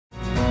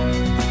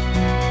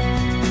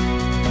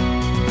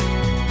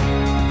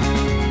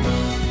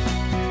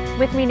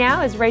With me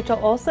now is Rachael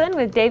Olson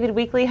with David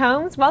Weekley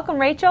Homes. Welcome,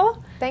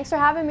 Rachael. Thanks for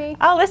having me.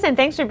 Oh, listen,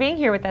 thanks for being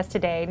here with us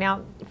today.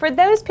 Now, for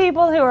those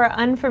people who are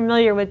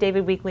unfamiliar with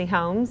David Weekley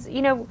Homes,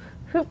 you know,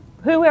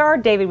 who are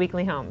David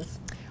Weekley Homes?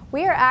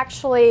 We are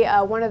actually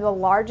one of the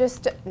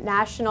largest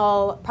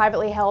national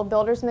privately held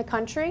builders in the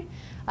country.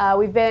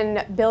 We've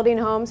been building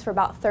homes for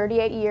about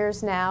 38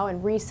 years now,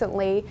 and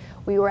recently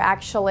we were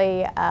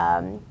actually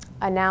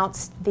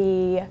announced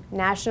the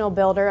National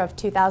Builder of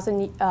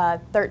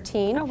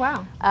 2013. Oh,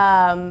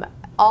 wow.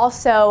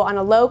 Also, on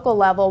a local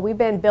level, we've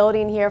been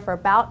building here for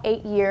about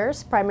 8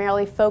 years,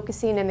 primarily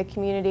focusing in the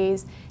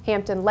communities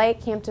Hampton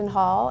Lake, Hampton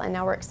Hall, and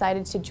now we're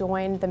excited to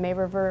join the May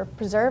River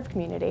Preserve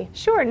community.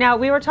 Sure. Now,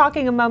 we were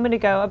talking a moment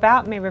ago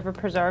about May River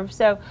Preserve,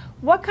 so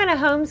what kind of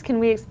homes can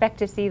we expect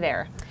to see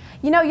there?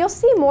 You know, you'll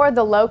see more of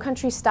the low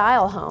country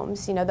style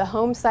homes. You know, the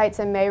home sites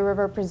in May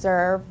River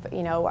Preserve,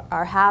 you know,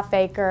 are half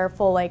acre,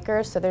 full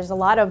acre, so there's a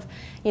lot of,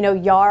 you know,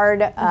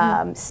 yard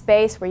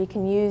space where you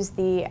can use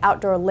the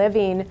outdoor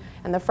living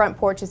and the front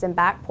porches and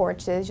back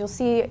porches. You'll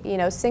see, you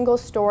know, single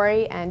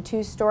story and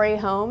 2-story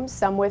homes,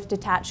 some with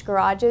detached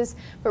garages,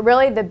 but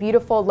really the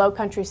beautiful low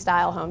country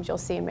style homes you'll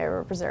see in May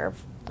River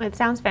Preserve. It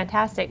sounds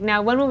fantastic.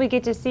 Now, when will we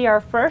get to see our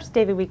first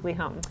David Weekley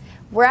home?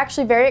 We're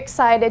actually very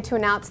excited to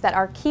announce that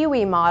our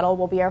Kiwi model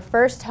will be our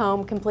first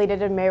home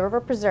completed in May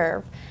River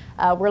Preserve.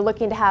 We're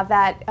looking to have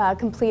that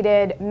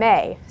completed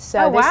May.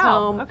 So this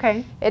home,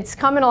 it's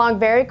coming along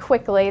very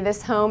quickly.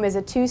 This home is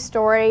a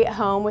 2-story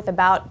home with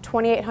about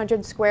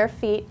 2,800 square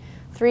feet,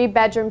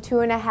 3-bedroom,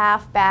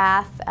 2.5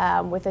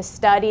 bath, with a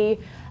study,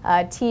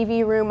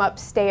 TV room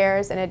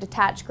upstairs, and a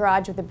detached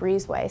garage with a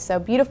breezeway. So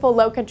beautiful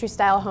low country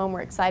style home.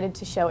 We're excited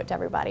to show it to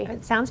everybody.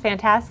 It sounds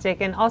fantastic,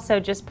 and also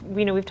just,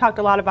 you know, we've talked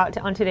a lot about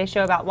on today's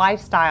show about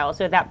lifestyle,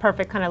 so that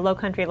perfect kind of low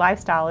country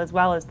lifestyle as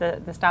well as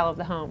the style of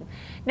the home.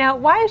 Now,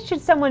 why should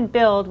someone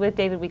build with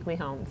David Weekley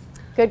Homes?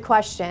 Good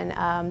question.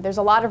 There's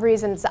a lot of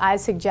reasons I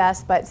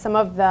suggest, but some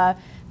of the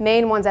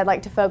main ones I'd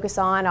like to focus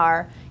on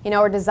are, you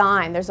know, our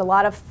design. There's a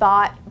lot of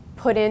thought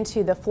put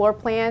into the floor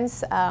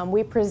plans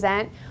we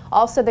present.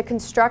 Also the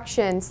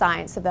construction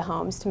science of the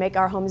homes to make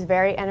our homes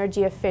very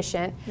energy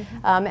efficient.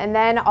 And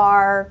then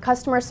our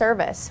customer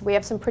service. We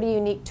have some pretty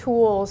unique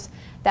tools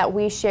that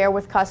we share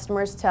with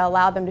customers to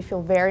allow them to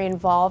feel very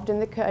involved in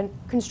the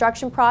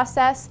construction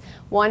process.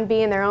 One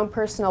being their own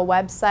personal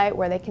website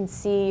where they can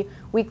see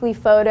weekly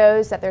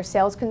photos that their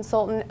sales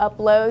consultant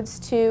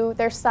uploads to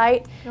their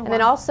site. And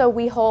then also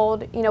we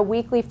hold, you know,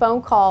 weekly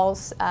phone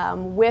calls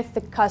with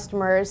the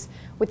customers,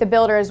 with the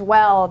builder as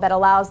well, that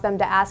allows them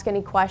to ask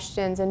any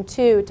questions, and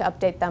to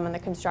update them on the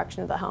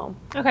construction of the home.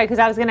 Okay, because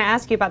I was going to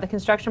ask you about the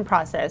construction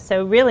process.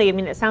 So really, I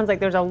mean, it sounds like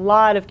there's a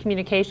lot of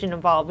communication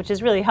involved, which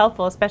is really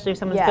helpful, especially if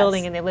someone's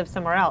building and they live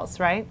somewhere else,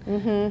 right?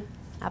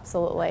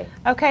 Absolutely.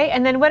 Okay,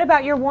 and then what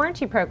about your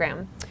warranty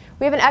program?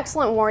 We have an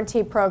excellent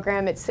warranty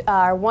program. It's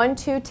our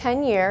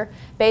 1-2-10 year.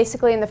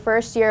 Basically, in the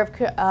first year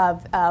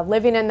of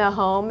living in the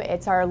home,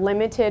 it's our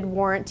limited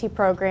warranty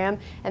program,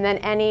 and then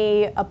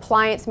any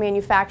appliance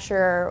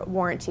manufacturer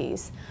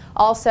warranties.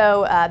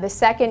 Also, the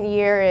second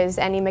year is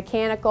any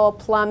mechanical,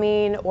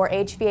 plumbing, or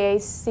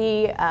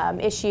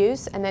HVAC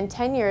issues, and then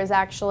 10 years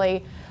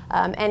actually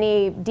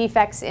any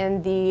defects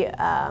in the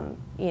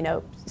you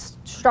know,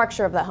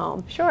 structure of the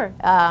home. Sure.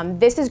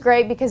 This is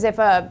great because if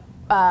a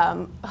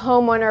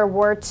homeowner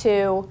were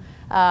to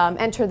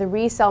enter the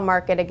resale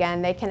market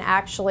again, they can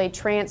actually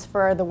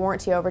transfer the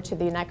warranty over to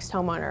the next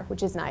homeowner,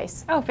 which is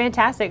nice. Oh,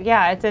 fantastic.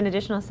 Yeah, it's an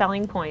additional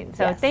selling point.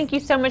 So thank you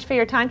so much for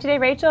your time today,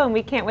 Rachael, and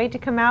we can't wait to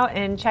come out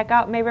and check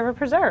out May River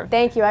Preserve.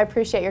 Thank you. I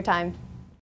appreciate your time.